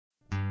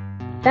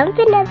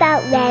Something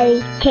about Mary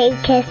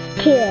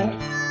Totus2us.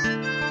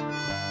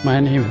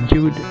 My name is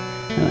Jude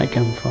and I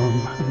come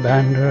from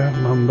Bandra,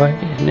 Mumbai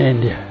in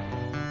India.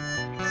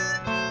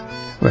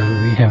 Well,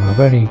 we have a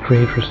very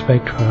great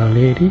respect for Our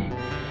Lady,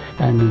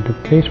 and in the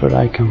place where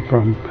I come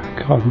from,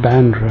 called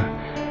Bandra,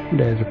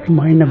 there's a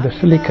minor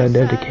basilica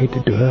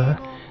dedicated to her,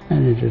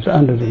 and it is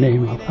under the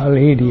name of Our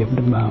Lady of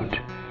the Mount.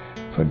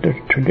 For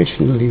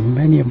traditionally,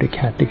 many of the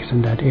Catholics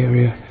in that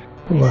area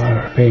who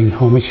are paying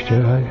homage to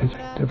her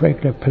as the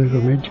regular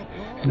pilgrimage,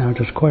 and now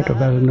it is quite a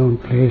well-known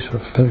place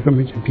of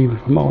pilgrimage, and people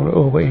from all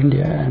over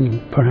India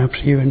and perhaps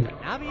even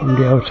from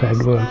the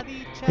outside world.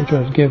 It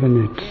was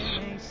given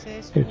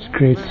its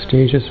great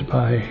status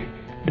by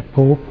the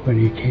Pope when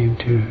he came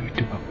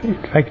to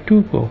in fact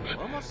two popes,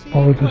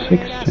 Paul VI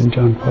and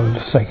John Paul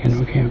II,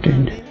 who came to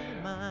India.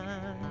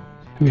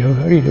 We are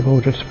very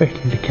devoted,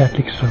 especially the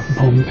Catholics of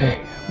Bombay,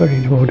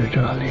 very devoted to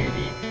Our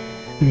Lady.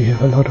 We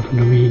have a lot of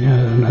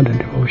novenas and other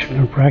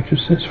devotional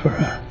practices for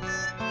her.